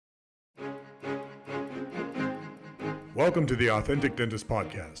Welcome to the Authentic Dentist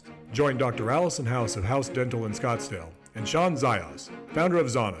Podcast. Join Dr. Allison House of House Dental in Scottsdale and Shawn Zajas, founder of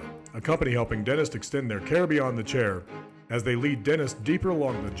Zajas, a company helping dentists extend their care beyond the chair as they lead dentists deeper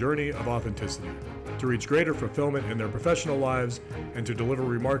along the journey of authenticity to reach greater fulfillment in their professional lives and to deliver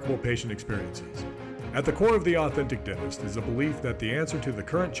remarkable patient experiences. At the core of the Authentic Dentist is a belief that the answer to the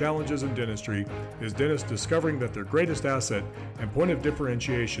current challenges in dentistry is dentists discovering that their greatest asset and point of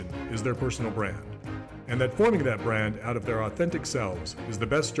differentiation is their personal brand, and that forming that brand out of their authentic selves is the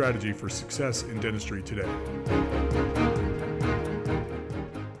best strategy for success in dentistry today.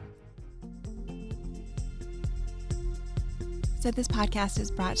 So this podcast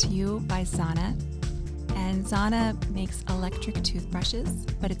is brought to you by Zajas. And Zajas makes electric toothbrushes,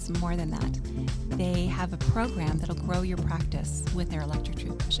 but it's more than that. They have a program that'll grow your practice with their electric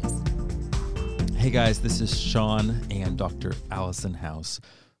toothbrushes. Hey guys, this is Shawn and Dr. Allison House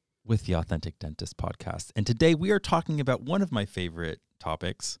with the Authentic Dentist Podcast. And today we are talking about one of my favorite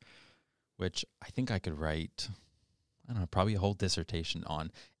topics, which I think I could write, I don't know, probably a whole dissertation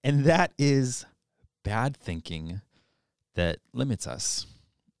on. And that is bad thinking that limits us.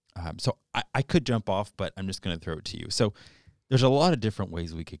 So I could jump off, but I'm just going to throw it to you. So there's a lot of different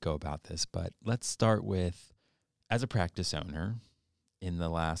ways we could go about this, but let's start with, as a practice owner in the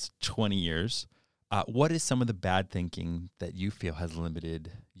last 20 years, what is some of the bad thinking that you feel has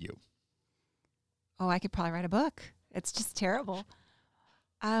limited you? Oh, I could probably write a book. It's just terrible.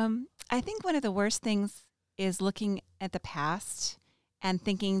 I think one of the worst things is looking at the past and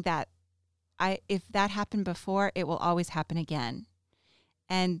thinking that if that happened before, it will always happen again.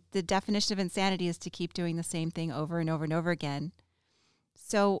 And the definition of insanity is to keep doing the same thing over and over and over again.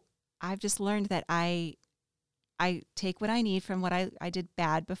 So I've just learned that I take what I need from what I did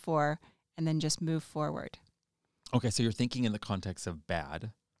bad before and then just move forward. Okay, so you're thinking in the context of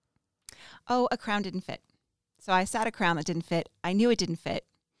bad. Oh, a crown didn't fit. So I sat a crown that didn't fit. I knew it didn't fit.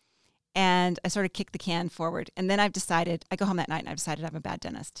 And I sort of kicked the can forward. And then I go home that night and I've decided I'm a bad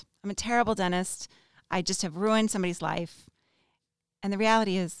dentist. I'm a terrible dentist. I just have ruined somebody's life. And the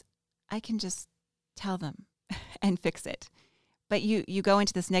reality is, I can just tell them and fix it. But you go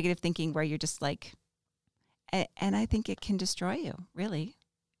into this negative thinking where you're just like, and I think it can destroy you, really.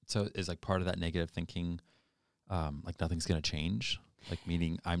 So is like part of that negative thinking, like nothing's going to change? Like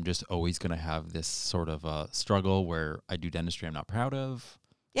meaning I'm just always going to have this sort of a struggle where I do dentistry I'm not proud of?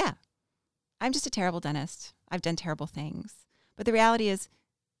 Yeah. I'm just a terrible dentist. I've done terrible things. But the reality is,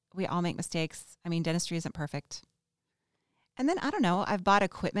 we all make mistakes. I mean, dentistry isn't perfect. And then, I don't know, I've bought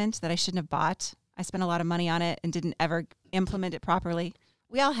equipment that I shouldn't have bought. I spent a lot of money on it and didn't ever implement it properly.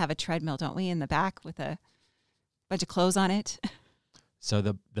 We all have a treadmill, don't we, in the back with a bunch of clothes on it? So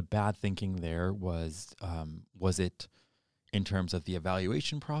the bad thinking there was it in terms of the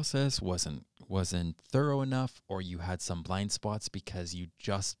evaluation process wasn't thorough enough, or you had some blind spots because you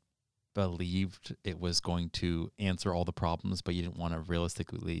just believed it was going to answer all the problems, but you didn't want to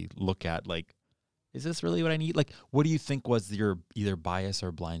realistically look at, like, is this really what I need? Like, what do you think was your either bias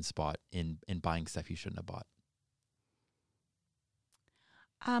or blind spot in buying stuff you shouldn't have bought?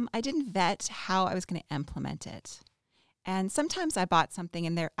 I didn't vet how I was going to implement it. And sometimes I bought something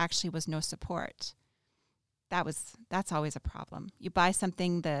and there actually was no support. That's always a problem. You buy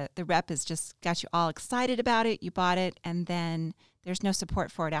something, the rep has just got you all excited about it, you bought it, and then there's no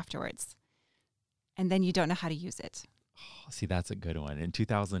support for it afterwards. And then you don't know how to use it. See, that's a good one. In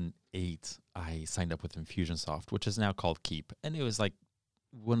 2008, I signed up with Infusionsoft, which is now called Keep. And it was like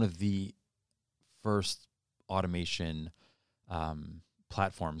one of the first automation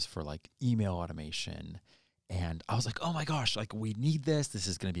platforms for like email automation. And I was like, oh my gosh, like we need this. This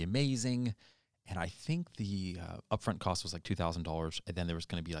is going to be amazing. And I think the upfront cost was like $2,000. And then there was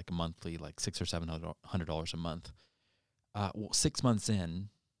going to be like a monthly, like $600 or $700 a month. 6 months in,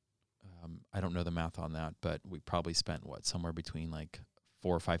 I don't know the math on that, but we probably spent somewhere between like $4,000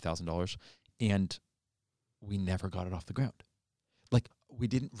 or $5,000, and we never got it off the ground. Like we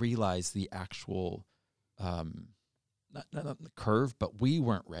didn't realize the actual, not the curve, but we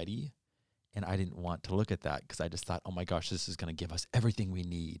weren't ready, and I didn't want to look at that because I just thought, oh my gosh, this is going to give us everything we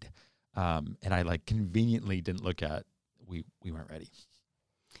need, and I like conveniently didn't look at we weren't ready.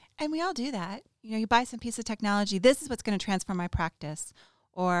 And we all do that. You know, you buy some piece of technology. This is what's going to transform my practice,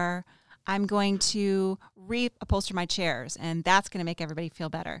 or I'm going to reupholster my chairs, and that's going to make everybody feel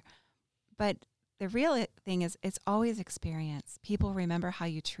better. But the real thing is it's always experience. People remember how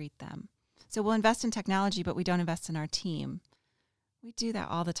you treat them. So we'll invest in technology, but we don't invest in our team. We do that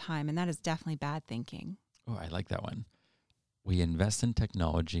all the time, and that is definitely bad thinking. Oh, I like that one. We invest in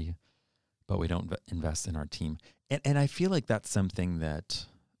technology, but we don't invest in our team. And I feel like that's something that,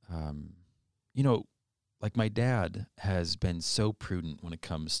 like my dad has been so prudent when it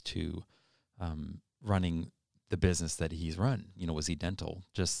comes to running the business that he's run, was he dental?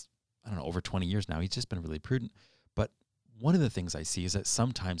 Just, I don't know, over 20 years now. He's just been really prudent. But one of the things I see is that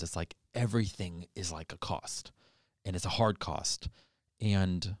sometimes it's like everything is like a cost, and it's a hard cost.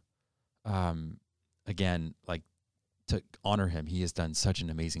 And again, like, to honor him, he has done such an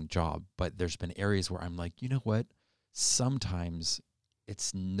amazing job. But there's been areas where I'm like, you know what? Sometimes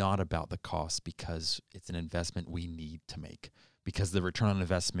it's not about the cost because it's an investment we need to make, because the return on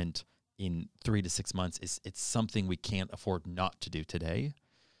investment in 3 to 6 months it's something we can't afford not to do today.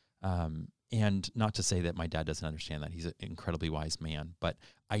 And not to say that my dad doesn't understand that. He's an incredibly wise man, but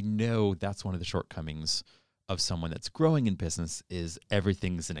I know that's one of the shortcomings of someone that's growing in business is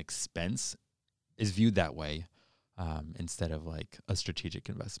everything's an expense, is viewed that way, instead of like a strategic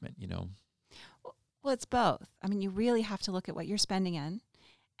investment, Well, it's both. I mean, you really have to look at what you're spending in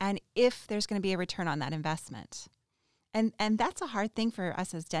and if there's going to be a return on that investment. And that's a hard thing for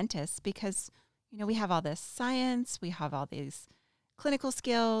us as dentists because, we have all this science, we have all these clinical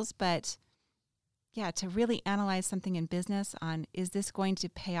skills, but yeah, to really analyze something in business on, is this going to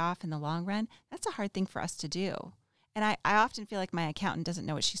pay off in the long run? That's a hard thing for us to do. And I often feel like my accountant doesn't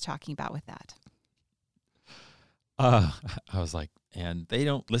know what she's talking about with that. I was like, and they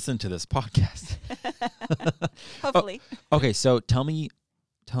don't listen to this podcast. Hopefully. Oh, okay, so tell me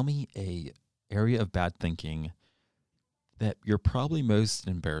a area of bad thinking that you're probably most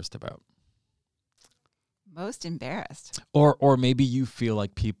embarrassed about. Most embarrassed. Or maybe you feel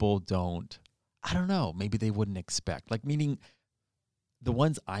like people don't, I don't know, maybe they wouldn't expect. Like, meaning the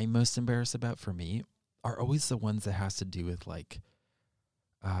ones I'm most embarrassed about for me are always the ones that has to do with like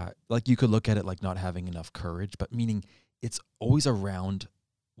you could look at it like not having enough courage, but meaning it's always around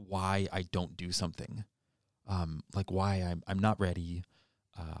why I don't do something. Like why I'm not ready.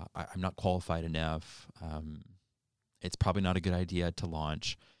 I'm not qualified enough. It's probably not a good idea to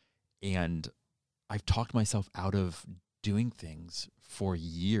launch. And I've talked myself out of doing things for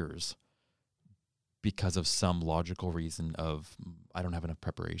years because of some logical reason of I don't have enough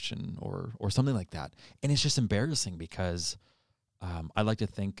preparation or something like that. And it's just embarrassing because I like to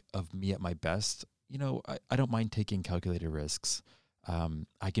think of me at my best. I don't mind taking calculated risks.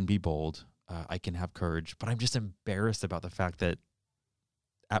 I can be bold. I can have courage, but I'm just embarrassed about the fact that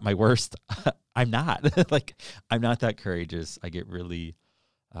at my worst, I'm not. Like, I'm not that courageous. I get really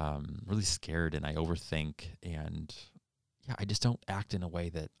scared and I overthink. And yeah, I just don't act in a way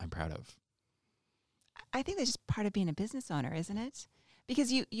that I'm proud of. I think that's just part of being a business owner, isn't it?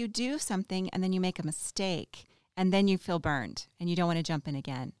 Because you do something and then you make a mistake and then you feel burned and you don't want to jump in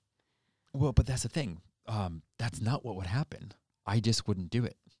again. Well, but that's the thing. That's not what would happen. I just wouldn't do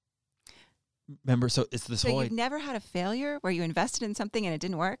it. Remember, so it's this whole... So you've never had a failure where you invested in something and it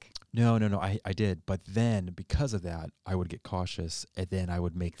didn't work? No, I did. But then because of that, I would get cautious and then I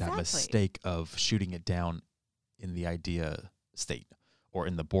would make that mistake of shooting it down in the idea state or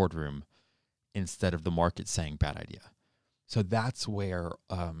in the boardroom instead of the market saying bad idea. So that's where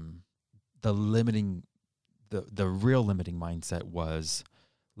the real limiting mindset was,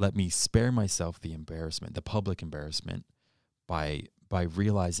 let me spare myself the embarrassment, the public embarrassment, by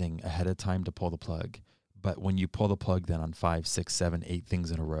realizing ahead of time to pull the plug. But when you pull the plug then on 5, 6, 7, 8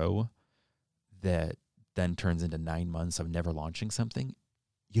 things in a row, that then turns into 9 months of never launching something,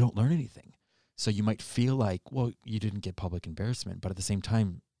 you don't learn anything. So you might feel like, well, you didn't get public embarrassment, but at the same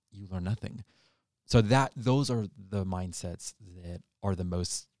time, you learn nothing. So those are the mindsets that are the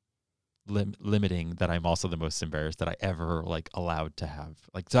most limiting, that I'm also the most embarrassed that I ever allowed to have.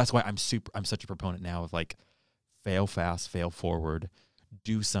 So that's why I'm such a proponent now of fail fast, fail forward,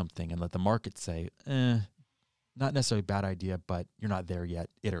 do something and let the market say, not necessarily a bad idea, but you're not there yet.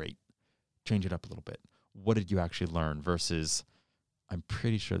 Iterate, change it up a little bit. What did you actually learn versus I'm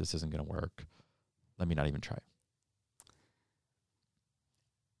pretty sure this isn't going to work. Let me not even try.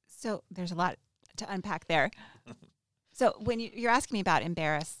 So there's a lot to unpack there. So when you're asking me about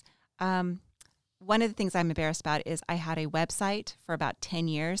embarrass, one of the things I'm embarrassed about is I had a website for about 10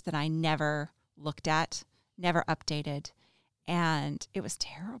 years that I never looked at, never updated, and it was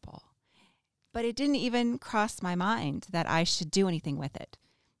terrible. But it didn't even cross my mind that I should do anything with it.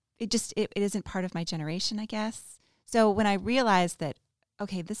 It isn't part of my generation, I guess. So when I realized that,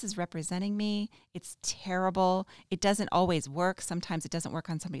 okay, this is representing me, it's terrible, it doesn't always work. Sometimes it doesn't work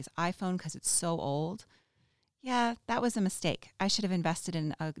on somebody's iPhone because it's so old. Yeah, that was a mistake. I should have invested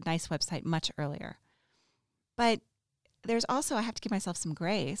in a nice website much earlier. But there's also, I have to give myself some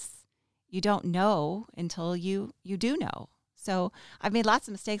grace. You don't know until you do know. So I've made lots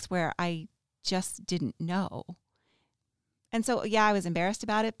of mistakes where I just didn't know. And so, yeah, I was embarrassed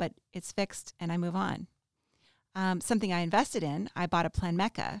about it, but it's fixed and I move on. something I invested in. I bought a Plan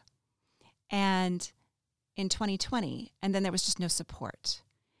Mecca and in 2020, and then there was just no support.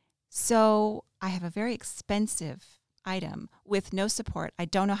 So I have a very expensive item with no support. I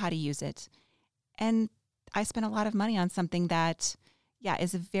don't know how to use it. And I spent a lot of money on something that,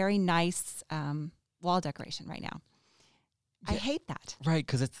 is a very nice wall decoration right now. Yeah. I hate that. Right,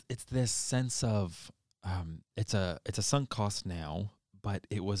 because it's this sense of it's a sunk cost now, but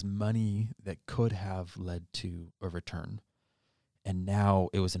it was money that could have led to a return. And now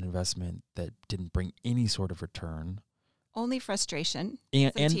it was an investment that didn't bring any sort of return. Only frustration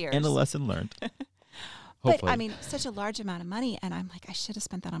and tears. And a lesson learned. But I mean, such a large amount of money, and I'm like, I should have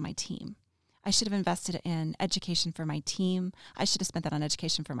spent that on my team. I should have invested in education for my team. I should have spent that on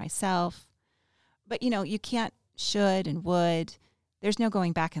education for myself. But, you can't should and would. There's no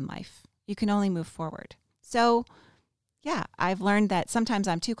going back in life. You can only move forward. So, I've learned that sometimes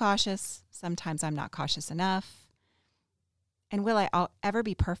I'm too cautious. Sometimes I'm not cautious enough. And will I ever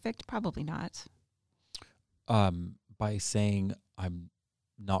be perfect? Probably not. By saying I'm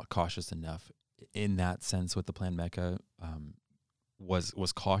not cautious enough, in that sense with the Plan Mecca,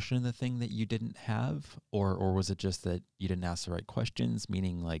 was caution the thing that you didn't have, or was it just that you didn't ask the right questions,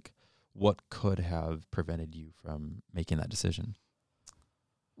 meaning like what could have prevented you from making that decision?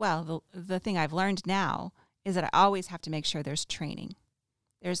 Well, the thing I've learned now is that I always have to make sure there's training.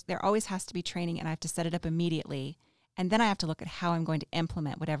 There always has to be training, and I have to set it up immediately, and then I have to look at how I'm going to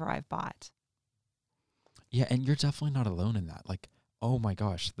implement whatever I've bought. Yeah, and you're definitely not alone in that. Like, oh my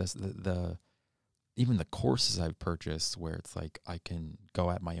gosh, this the even the courses I've purchased where it's like I can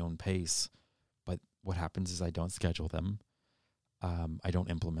go at my own pace, but what happens is I don't schedule them. I don't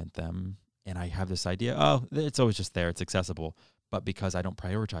implement them, and I have this idea, oh, it's always just there, it's accessible. But because I don't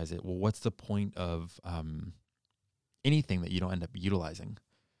prioritize it, well, what's the point of anything that you don't end up utilizing?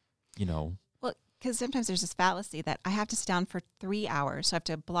 Well, because sometimes there's this fallacy that I have to sit down for 3 hours. So I have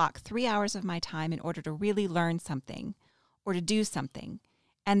to block 3 hours of my time in order to really learn something or to do something.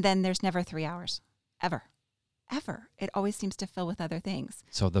 And then there's never 3 hours, ever. It always seems to fill with other things.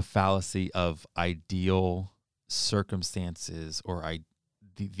 So the fallacy of ideal circumstances, or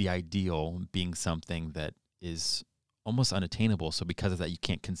the ideal being something that is almost unattainable. So because of that, you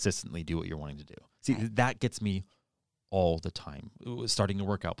can't consistently do what you're wanting to do. See, right. That gets me all the time. Starting a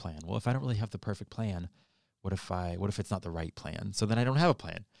workout plan. Well, if I don't really have the perfect plan, what if it's not the right plan? So then I don't have a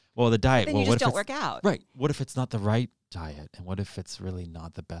plan. Well, the diet. Then well, you just don't work out. Right. What if it's not the right diet? And what if it's really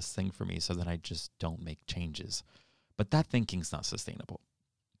not the best thing for me? So then I just don't make changes. But that thinking's not sustainable.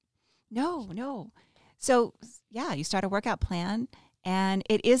 No. So, you start a workout plan and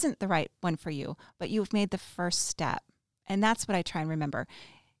it isn't the right one for you, but you've made the first step. And that's what I try and remember.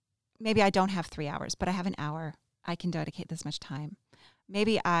 Maybe I don't have 3 hours, but I have an hour. I can dedicate this much time.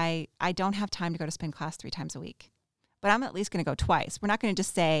 Maybe I don't have time to go to spin class 3 times a week, but I'm at least going to go twice. We're not going to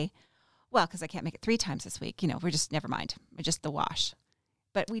just say, well, because I can't make it 3 times this week. We're just, never mind. It's just the wash.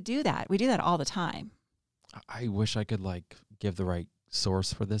 But we do that. We do that all the time. I wish I could give the right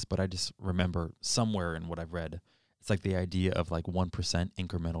source for this, but I just remember somewhere in what I've read, it's like the idea of 1%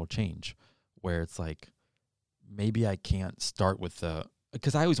 incremental change, where it's like, maybe I can't start with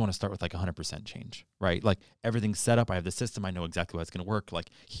because I always want to start with 100% change, right? Like everything's set up. I have the system. I know exactly how it's going to work. Like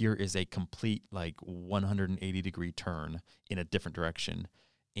here is a complete 180 degree turn in a different direction.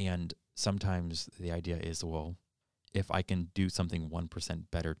 And sometimes the idea is, well, if I can do something 1%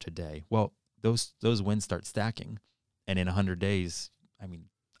 better today, well, those wins start stacking. And in 100 days, I mean,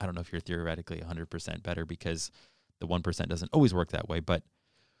 I don't know if you're theoretically 100% better, because the 1% doesn't always work that way. But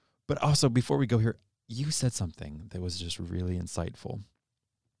also, before we go here, you said something that was just really insightful.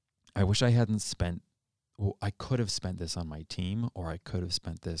 I wish I I could have spent this on my team, or I could have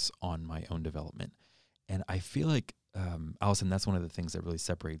spent this on my own development. And I feel like, Allison, that's one of the things that really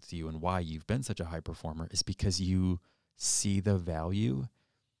separates you and why you've been such a high performer, is because you see the value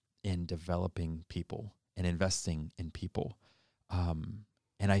in developing people and investing in people.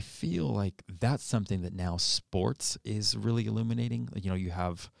 And I feel like that's something that now sports is really illuminating. You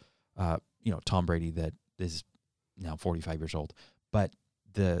have, Tom Brady that is now 45 years old, but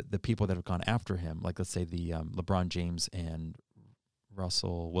the people that have gone after him, let's say the LeBron James and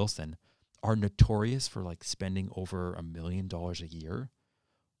Russell Wilson, are notorious for spending over $1 million a year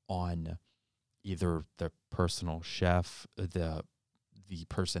on either the personal chef, the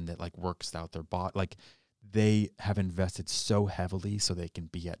person that works out their body. They have invested so heavily so they can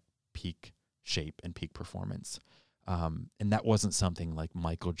be at peak shape and peak performance. And that wasn't something like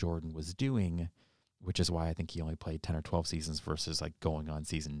Michael Jordan was doing, which is why I think he only played 10 or 12 seasons versus going on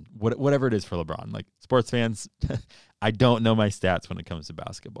season, whatever it is for LeBron. Sports fans, I don't know my stats when it comes to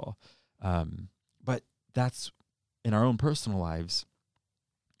basketball. But that's in our own personal lives,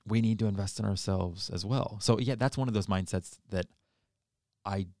 we need to invest in ourselves as well. So yeah, that's one of those mindsets that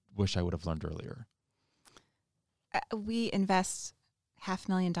I wish I would have learned earlier. We invest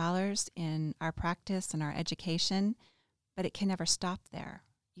 $500,000 in our practice and our education, but it can never stop there.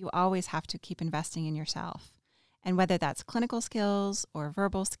 You always have to keep investing in yourself. And whether that's clinical skills or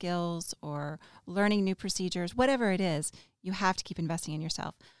verbal skills or learning new procedures, whatever it is, you have to keep investing in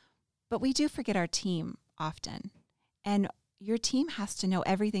yourself. But we do forget our team often. And your team has to know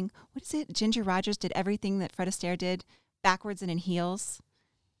everything. What is it? Ginger Rogers did everything that Fred Astaire did backwards and in heels.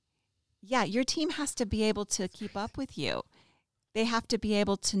 Yeah, your team has to be able to keep up with you. They have to be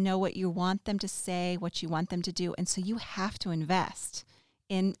able to know what you want them to say, what you want them to do. And so you have to invest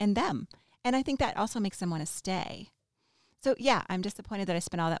in them. And I think that also makes them want to stay. So yeah, I'm disappointed that I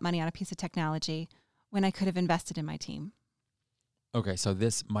spent all that money on a piece of technology when I could have invested in my team. Okay, so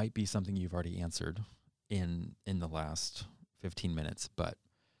this might be something you've already answered in the last 15 minutes, but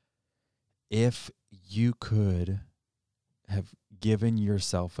if you could have given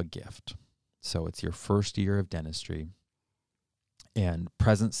yourself a gift, so it's your first year of dentistry, and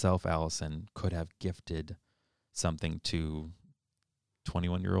present self Allison could have gifted something to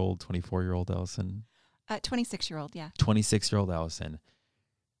 21-year-old, 24-year-old Allison? 26-year-old, yeah. 26-year-old Allison,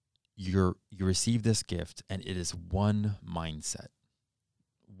 you receive this gift, and it is one mindset.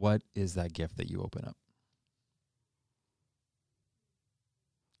 What is that gift that you open up?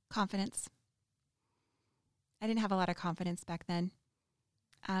 Confidence. I didn't have a lot of confidence back then.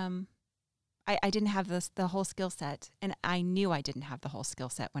 I didn't have the whole skill set, and I knew I didn't have the whole skill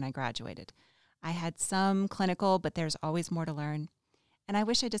set when I graduated. I had some clinical, but there's always more to learn. And I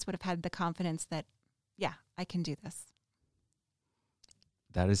wish I just would have had the confidence that, yeah, I can do this.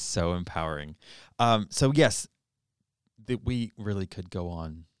 That is so empowering. So yes, we really could go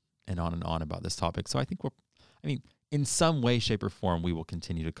on and on about this topic. So I think in some way, shape, or form, we will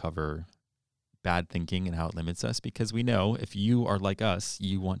continue to cover bad thinking and how it limits us, because we know if you are like us,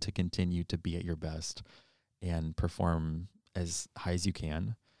 you want to continue to be at your best and perform as high as you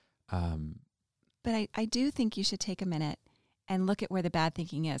can. But I do think you should take a minute and look at where the bad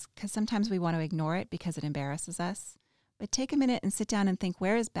thinking is, because sometimes we want to ignore it because it embarrasses us. But take a minute and sit down and think,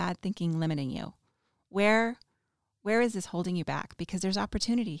 where is bad thinking limiting you? Where is this holding you back? Because there's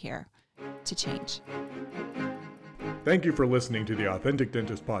opportunity here to change. Thank you for listening to the Authentic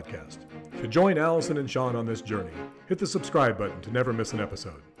Dentist Podcast. To join Allison and Shawn on this journey, hit the subscribe button to never miss an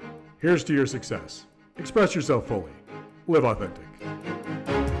episode. Here's to your success. Express yourself fully. Live authentic.